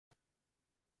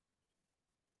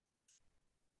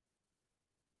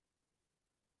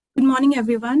morning,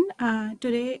 everyone.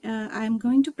 Today, I am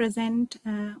going to present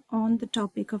on the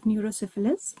topic of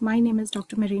neurosyphilis. My name is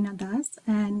Dr. Merinadas,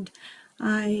 and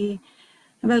I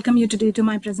welcome you today to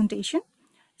my presentation.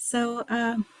 So,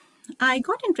 I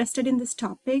got interested in this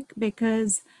topic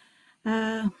because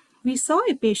we saw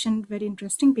a patient, very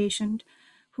interesting patient,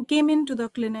 who came into the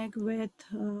clinic with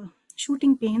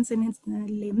shooting pains in his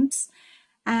limbs,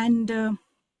 and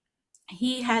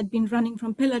he had been running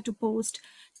from pillar to post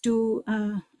to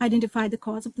identify the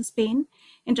cause of this pain.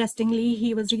 Interestingly,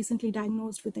 he was recently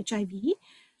diagnosed with HIV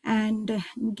and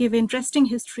gave interesting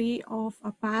history of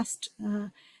a past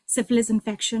syphilis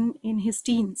infection in his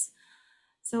teens.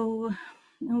 So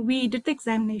we did the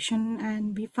examination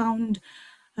and we found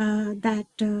that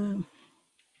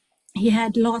he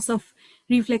had loss of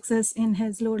reflexes in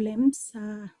his lower limbs,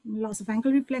 loss of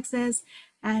ankle reflexes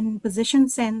and position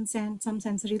sense and some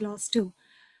sensory loss too.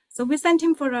 So we sent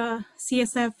him for a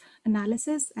CSF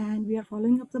analysis and we are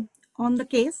following up on the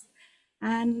case,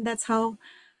 and that's how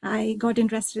I got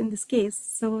interested in this case.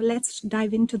 So let's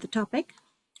dive into the topic.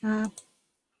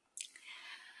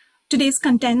 Today's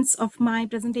contents of my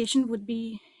presentation would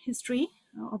be history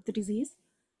of the disease,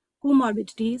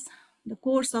 comorbidities, the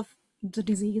course of the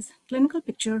disease, clinical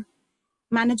picture,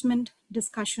 management,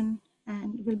 discussion,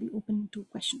 and will be open to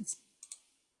questions.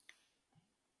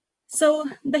 So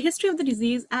the history of the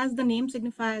disease, as the name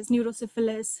signifies,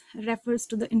 neurosyphilis refers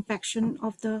to the infection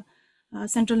of the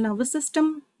central nervous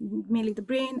system, mainly the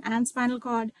brain and spinal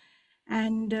cord,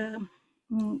 and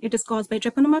it is caused by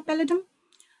Treponema pallidum,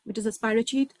 which is a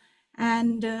spirochete,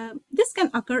 and this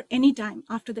can occur anytime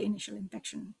after the initial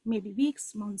infection, maybe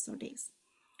weeks, months, or days.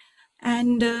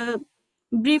 And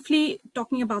briefly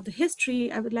talking about the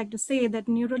history, I would like to say that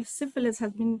neurosyphilis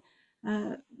has been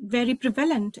very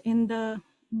prevalent in the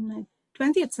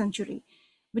 20th century,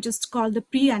 which is called the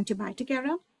pre-antibiotic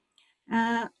era.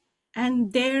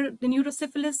 And there, the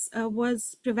neurosyphilis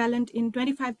was prevalent in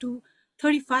 25 to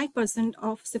 35%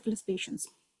 of syphilis patients,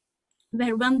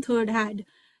 where 1/3 had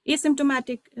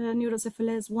asymptomatic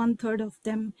neurosyphilis, 1/3 of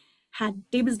them had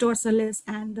tabes dorsalis,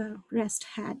 and the rest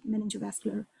had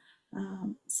meningovascular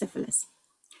syphilis.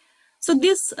 So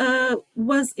this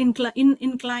was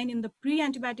incline in the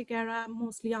pre-antibiotic era,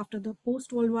 mostly after the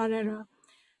post-World War era,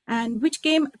 and which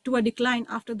came to a decline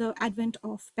after the advent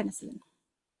of penicillin.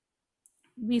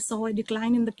 We saw a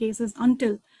decline in the cases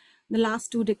until the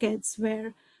last 2 decades,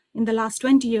 where in the last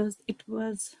 20 years,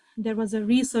 there was a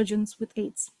resurgence with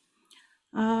AIDS.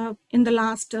 In the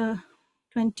last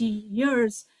 20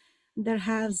 years, there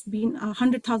has been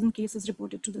 100,000 cases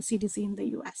reported to the CDC in the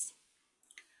US.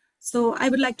 So I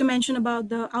would like to mention about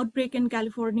the outbreak in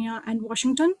California and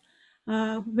Washington,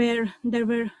 where there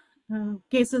were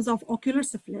cases of ocular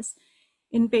syphilis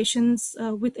in patients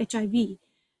with HIV,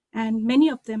 and many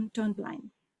of them turned blind.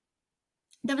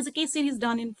 There was a case series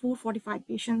done in 455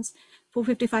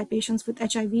 patients with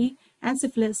HIV and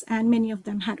syphilis, and many of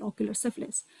them had ocular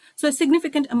syphilis. So a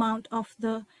significant amount of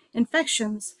the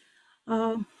infections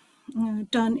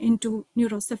turn into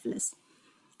neurosyphilis.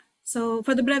 So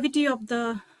for the brevity of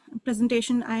the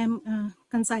presentation, I am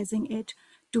concising it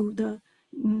to the,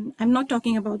 I'm not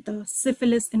talking about the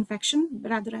syphilis infection,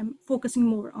 but rather I'm focusing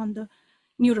more on the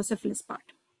neurosyphilis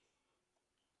part.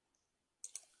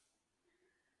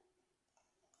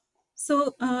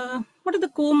 So what are the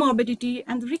comorbidity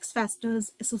and the risk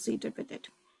factors associated with it?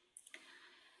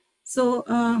 So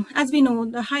as we know,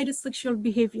 the high-risk sexual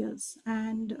behaviors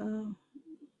and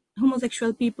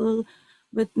homosexual people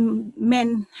with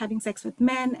men having sex with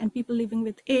men and people living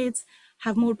with AIDS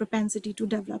have more propensity to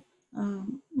develop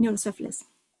neurosyphilis.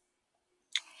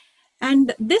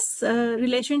 And this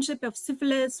relationship of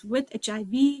syphilis with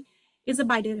HIV is a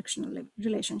bidirectional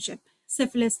relationship.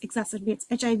 Syphilis exacerbates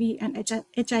HIV and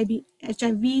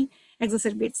HIV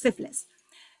exacerbates syphilis.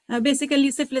 Basically,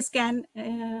 syphilis can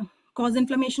cause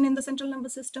inflammation in the central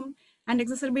nervous system and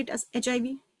exacerbate as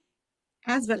HIV,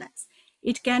 as well as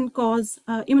it can cause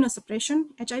immunosuppression.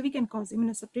 HIV can cause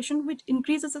immunosuppression, which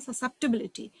increases the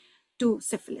susceptibility to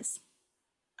syphilis.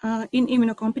 In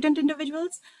immunocompetent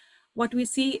individuals, what we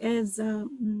see is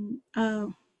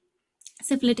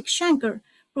syphilitic chancre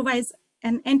provides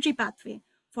an entry pathway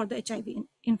for the HIV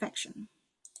infection.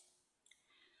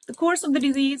 The course of the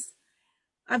disease,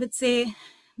 I would say,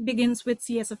 begins with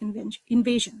CSF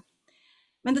invasion.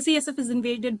 When the CSF is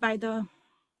invaded by the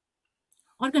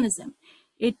organism,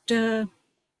 it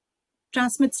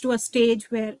transmits to a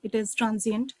stage where it is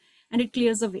transient and it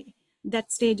clears away.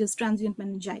 That stage is transient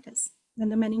meningitis, when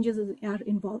the meninges are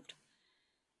involved.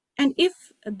 And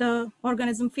if the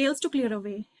organism fails to clear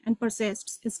away and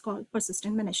persists, is called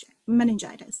persistent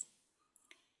meningitis.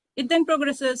 It then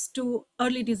progresses to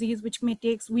early disease, which may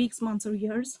take weeks, months, or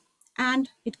years, and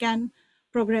it can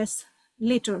progress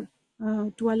later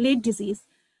to a late disease,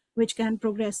 which can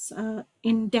progress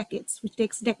in decades, which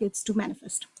takes decades to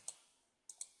manifest.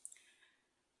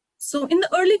 So in the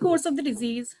early course of the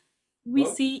disease, we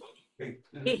see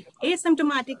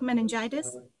asymptomatic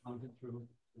meningitis,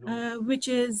 which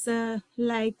is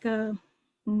like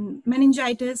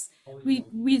meningitis.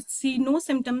 We see no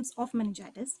symptoms of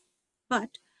meningitis,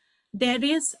 but there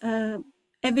is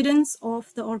evidence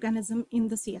of the organism in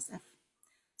the CSF.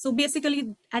 So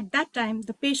basically, at that time,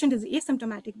 the patient is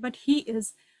asymptomatic, but he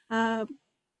is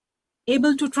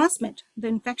able to transmit the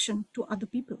infection to other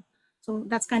people. So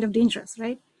that's kind of dangerous,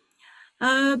 right?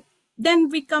 Then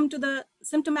we come to the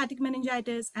symptomatic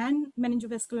meningitis and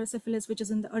meningovascular syphilis, which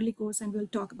is in the early course, and we'll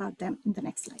talk about them in the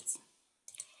next slides.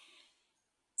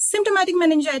 Symptomatic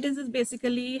meningitis is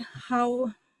basically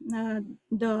how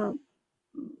the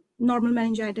normal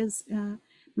meningitis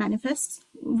manifests.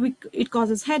 It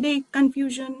causes headache,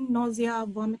 confusion, nausea,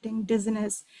 vomiting,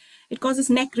 dizziness. It causes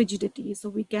neck rigidity, so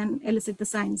we can elicit the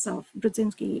signs of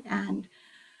Brudzinski and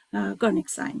Kernick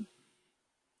sign.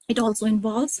 It also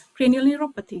involves cranial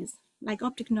neuropathies like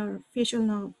optic nerve, facial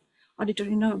nerve,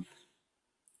 auditory nerve.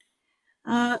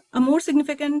 A more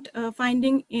significant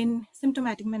finding in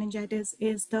symptomatic meningitis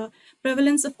is the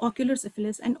prevalence of ocular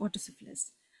syphilis and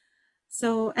otosyphilis.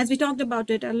 So as we talked about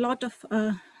it, a lot of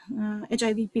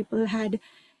HIV people had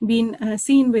been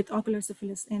seen with ocular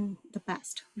syphilis in the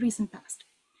past, recent past.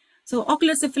 So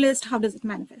ocular syphilis, how does it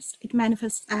manifest? It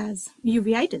manifests as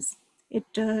uveitis.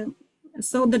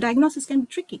 So the diagnosis can be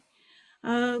tricky.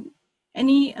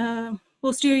 Any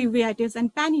posterior uveitis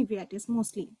and panuveitis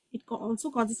mostly. It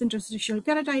also causes interstitial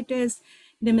keratitis,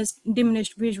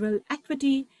 diminished visual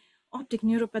acuity, optic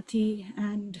neuropathy,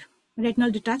 and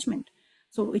retinal detachment.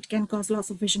 So it can cause loss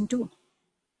of vision too.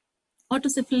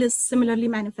 Otosyphilis similarly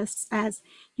manifests as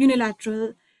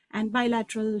unilateral and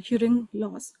bilateral hearing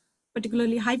loss,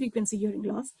 particularly high frequency hearing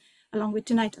loss, along with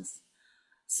tinnitus.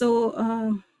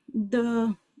 So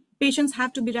the patients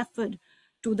have to be referred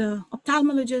to the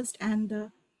ophthalmologist and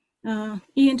the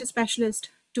ENT specialist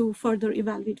to further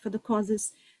evaluate for the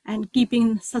causes and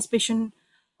keeping suspicion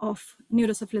of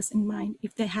neurosyphilis in mind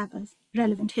if they have a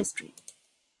relevant history.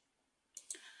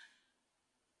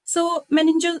 So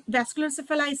meningovascular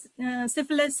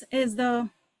syphilis is the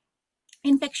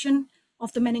infection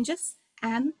of the meninges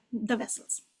and the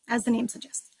vessels, as the name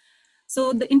suggests.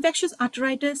 So the infectious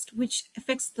arteritis, which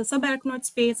affects the subarachnoid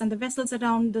space and the vessels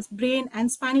around the brain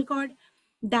and spinal cord,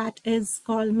 that is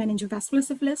called meningovascular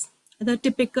syphilis. The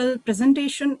typical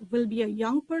presentation will be a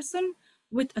young person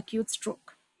with acute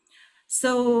stroke.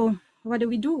 So what do?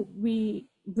 Do we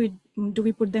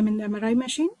put them in the MRI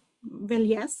machine? Well,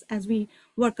 yes, as we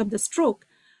work up the stroke,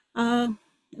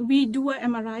 we do a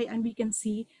MRI and we can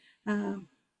see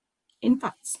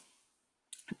infarcts.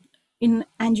 In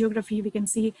angiography, we can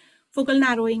see focal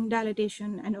narrowing,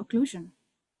 dilatation, and occlusion.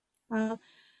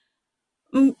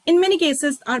 In many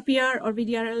cases, RPR or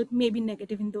VDRL may be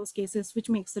negative in those cases, which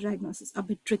makes the diagnosis a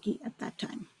bit tricky at that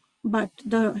time. But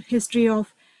the history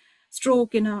of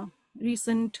stroke in a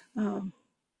recent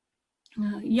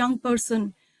young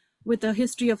person with a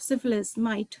history of syphilis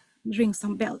might ring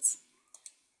some bells.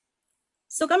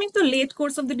 So coming to the late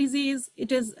course of the disease,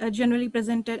 it is generally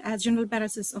presented as general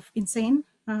paresis of insane,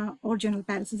 or general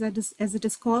paresis as it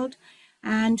is called,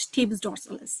 and tabes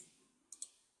dorsalis.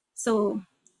 So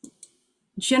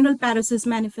general paresis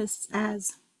manifests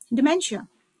as dementia,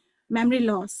 memory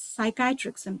loss,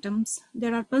 psychiatric symptoms.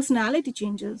 There are personality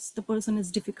changes. The person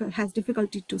has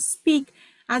difficulty to speak,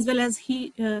 as well as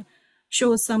he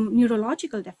shows some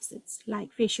neurological deficits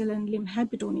like facial and limb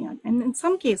hypotonia. And in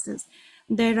some cases,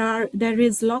 there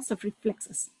is loss of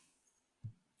reflexes.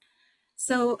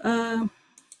 So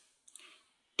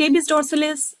tabes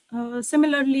dorsalis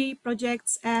similarly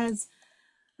projects as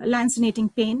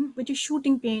lancinating pain, which is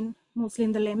shooting pain, mostly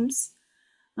in the limbs.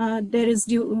 There is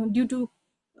due to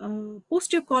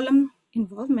posterior column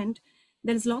involvement,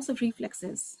 there is loss of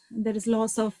reflexes. There is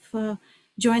loss of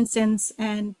joint sense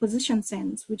and position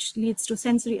sense, which leads to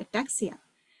sensory ataxia.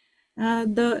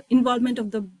 The involvement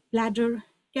of the bladder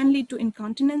can lead to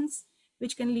incontinence,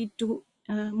 which can lead to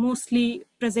mostly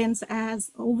presents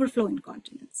as overflow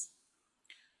incontinence.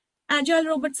 Agile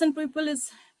Robertson people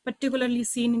is particularly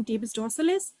seen in tabes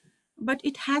dorsalis, but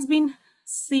it has been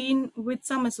seen with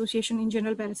some association in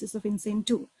general paresis of insane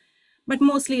too. But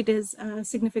mostly it is a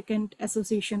significant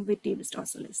association with tabes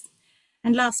dorsalis.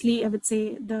 And lastly, I would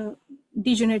say the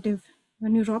degenerative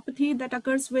neuropathy that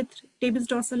occurs with tabes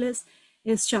dorsalis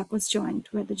is Charcot's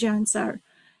joint, where the joints are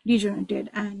degenerated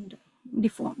and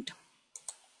deformed.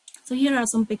 So here are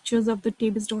some pictures of the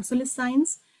tabes dorsalis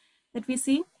signs that we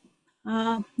see.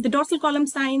 The dorsal column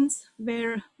signs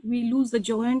where we lose the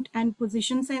joint and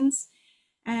position sense,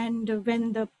 and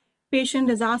when the patient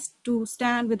is asked to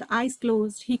stand with the eyes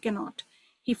closed, he cannot,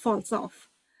 he falls off.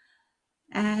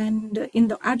 And in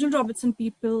the Agile Robertson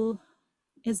people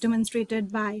is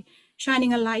demonstrated by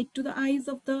shining a light to the eyes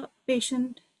of the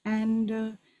patient, and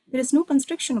there is no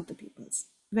constriction of the pupils.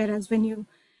 Whereas when you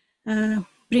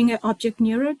bring an object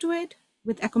nearer to it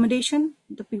with accommodation,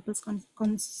 the pupils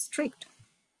constrict.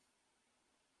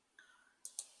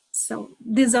 So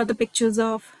these are the pictures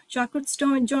of Charcot's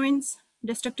joints,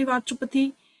 destructive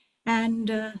arthropathy,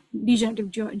 and degenerative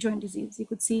joint disease. You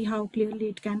could see how clearly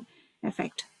it can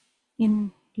affect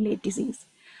in late disease.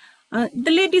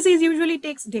 The late disease usually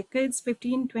takes decades,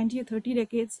 15, 20, or 30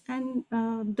 decades, and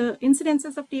the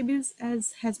incidences of TBs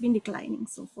has been declining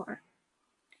so far.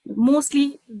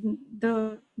 Mostly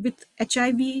with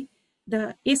HIV,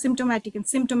 the asymptomatic and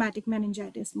symptomatic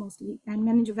meningitis mostly, and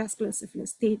meningovascular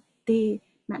syphilis, they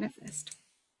manifest.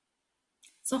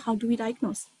 So how do we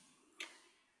diagnose?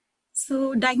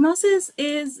 So diagnosis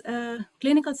is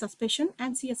clinical suspicion,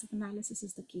 and CSF analysis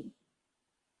is the key.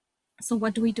 So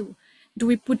what do we do? Do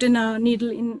we put in a needle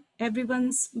in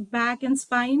everyone's back and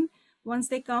spine once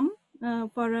they come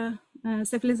for a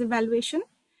syphilis evaluation?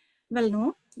 Well,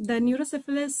 no. The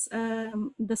neurosyphilis,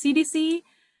 the CDC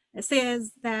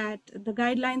says that the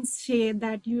guidelines say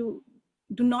that you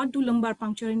do not do lumbar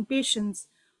puncture in patients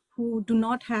who do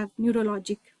not have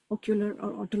neurologic, ocular,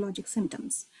 or otologic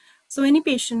symptoms. So any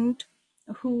patient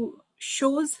who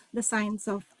shows the signs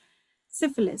of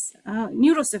syphilis,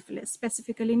 neurosyphilis,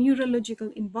 specifically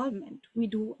neurological involvement, we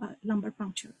do a lumbar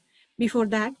puncture. Before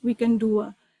that, we can do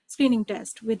a screening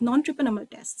test with non-treponemal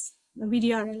tests, the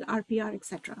VDRL, RPR,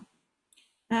 etc.,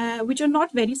 which are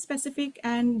not very specific,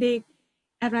 and they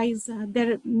arise.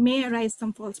 There may arise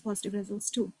some false positive results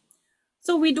too.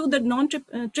 So we do the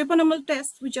non-treponemal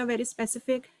tests, which are very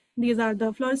specific. These are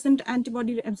the fluorescent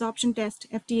antibody absorption test,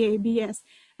 FTA, BS,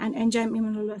 and enzyme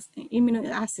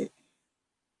immunoassay.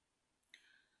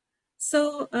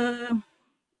 So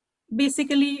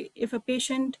basically, if a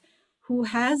patient who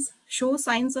shows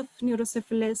signs of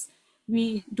neurosyphilis,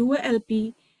 we do a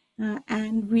LP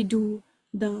and we do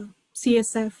the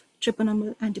CSF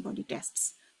treponemal antibody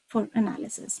tests for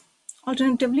analysis.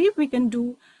 Alternatively, we can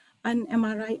do an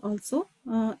MRI also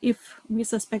if we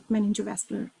suspect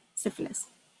meningovascular syphilis.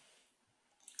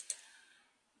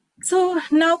 So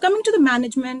now coming to the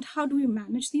management, how do we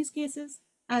manage these cases?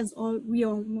 As we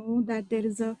all know that there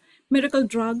is a miracle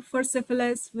drug for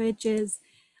syphilis, which is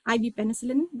IV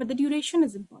penicillin, but the duration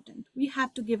is important. We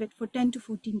have to give it for 10 to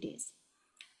 14 days.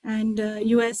 And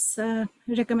US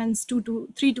recommends 3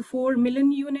 to 4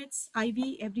 million units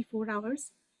IV every 4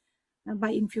 hours by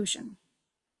infusion.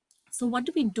 So what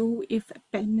do we do if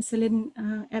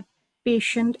a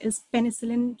patient is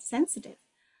penicillin sensitive?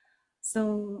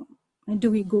 So do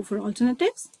we go for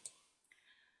alternatives?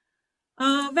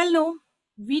 Well, no,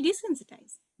 we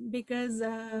desensitize because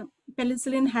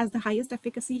penicillin has the highest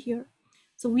efficacy here.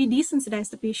 So we desensitize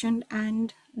the patient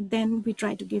and then we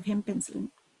try to give him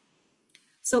penicillin.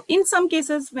 So in some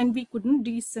cases, when we couldn't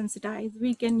desensitize,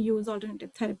 we can use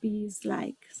alternative therapies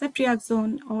like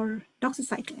ceftriaxone or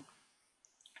doxycycline.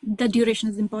 The duration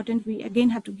is important. We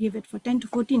again have to give it for 10 to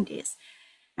 14 days.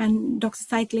 And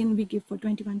doxycycline we give for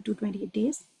 21 to 28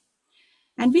 days.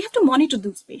 And we have to monitor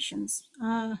those patients.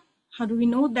 How do we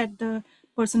know that the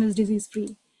person is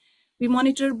disease-free? We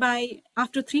monitor by,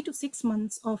 after 3 to 6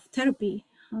 months of therapy,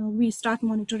 we start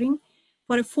monitoring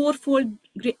for a 4-fold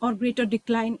or greater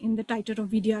decline in the titer of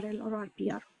VDRL or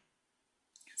RPR.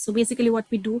 So basically what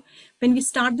we do, when we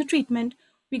start the treatment,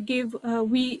 we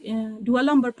do a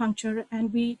lumbar puncture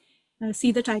and we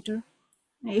see the titer.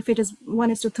 If it is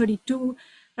 1:32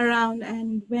 around,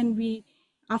 and when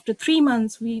after 3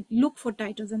 months, we look for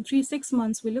titers, and 6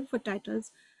 months, we look for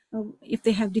titers. If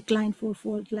they have declined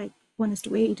 4-fold, like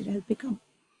 1:8, it has become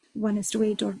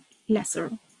 1:8 or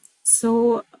lesser.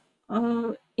 So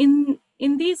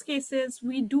in these cases,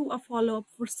 we do a follow-up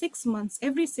for 6 months,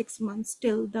 every 6 months,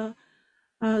 till the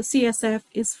CSF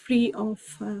is free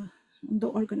of the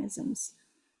organisms.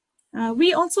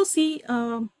 We also see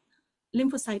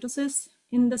lymphocytosis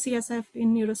in the CSF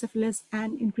in neurosyphilis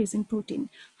and increasing protein.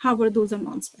 However, those are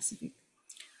non-specific.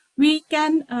 We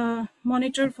can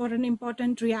monitor for an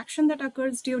important reaction that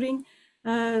occurs during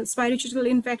spirochetal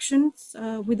infections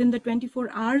within the 24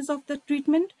 hours of the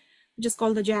treatment, which is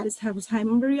called the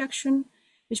Jarvis-Heimer reaction,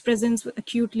 which presents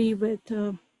acutely with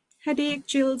headache,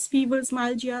 chills, fevers,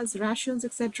 myalgias, rashes,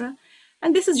 etc.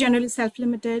 And this is generally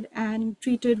self-limited and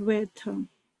treated with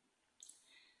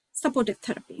supportive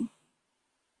therapy.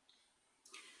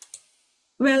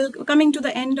 Well, coming to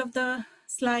the end of the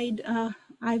slide,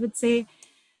 I would say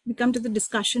we come to the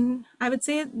discussion. I would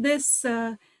say this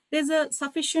there's a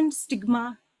sufficient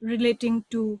stigma relating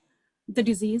to the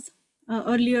disease.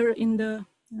 Earlier in the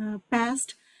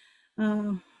past,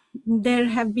 uh, there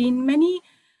have been many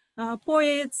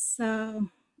poets,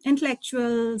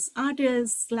 intellectuals,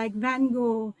 artists like Van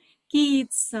Gogh,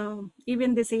 Keats,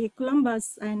 even they say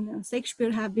Columbus and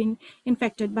Shakespeare have been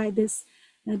infected by this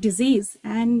disease.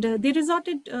 And they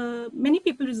resorted, many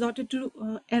people resorted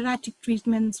to erratic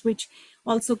treatments, which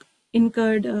also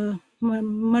incurred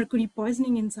mercury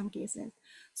poisoning in some cases.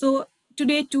 So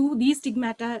today too, these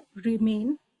stigmata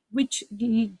remain, which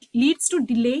leads to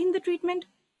delay in the treatment,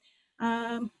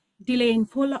 delay in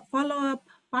follow-up,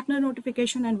 partner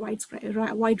notification, and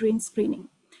wide range screening.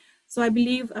 So I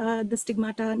believe the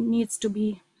stigmata needs to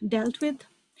be dealt with.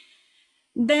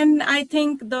 Then I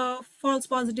think the false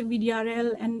positive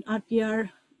VDRL and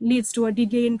RPR leads to a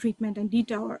delay in treatment and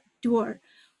detour,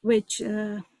 which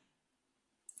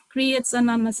creates an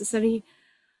unnecessary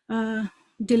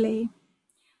delay.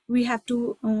 We have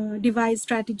to devise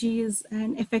strategies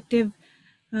and effective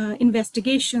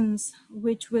investigations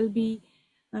which will be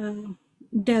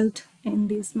dealt in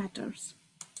these matters.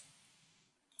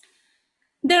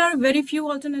 There are very few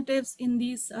alternatives in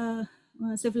these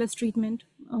syphilis treatment.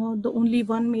 The only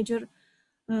one major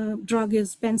drug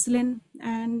is penicillin,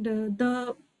 and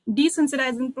the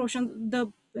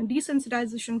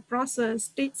desensitization process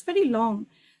takes very long.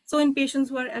 So in patients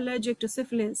who are allergic to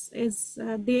syphilis,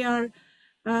 they are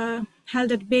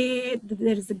held at bay.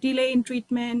 There is a delay in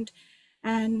treatment,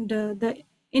 and the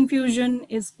infusion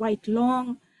is quite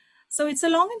long. So it's a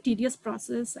long and tedious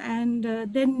process, and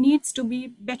there needs to be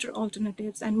better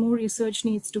alternatives, and more research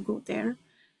needs to go there.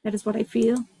 That is what I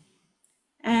feel.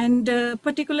 And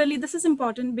particularly this is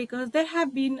important because there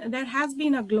has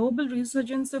been a global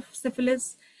resurgence of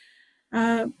syphilis,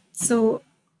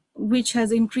 which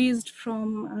has increased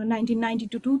from 1990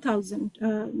 to 2000.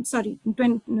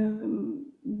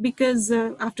 Because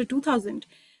after 2000,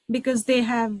 because they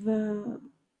have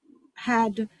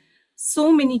had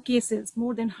so many cases,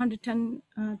 more than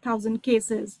 110,000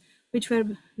 cases, which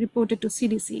were reported to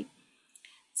CDC.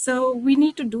 So we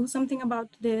need to do something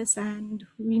about this, and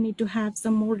we need to have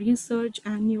some more research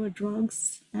and newer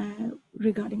drugs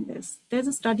regarding this. There's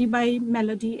a study by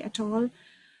Melody et al.,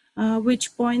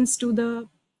 which points to the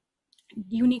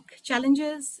unique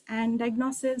challenges and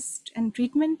diagnosis and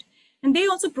treatment. And they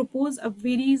also propose a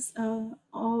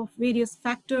of various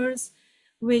factors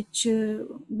which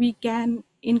we can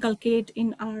inculcate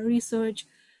in our research,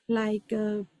 like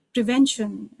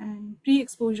prevention and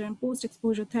pre-exposure and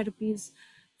post-exposure therapies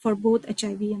for both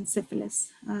HIV and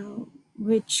syphilis,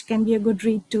 which can be a good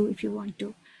read too if you want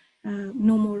to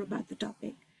know more about the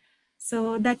topic.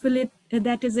 So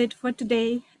that is it for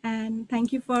today, and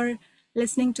thank you for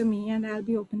listening to me, and I'll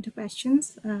be open to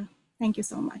questions. Thank you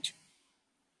so much.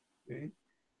 Okay.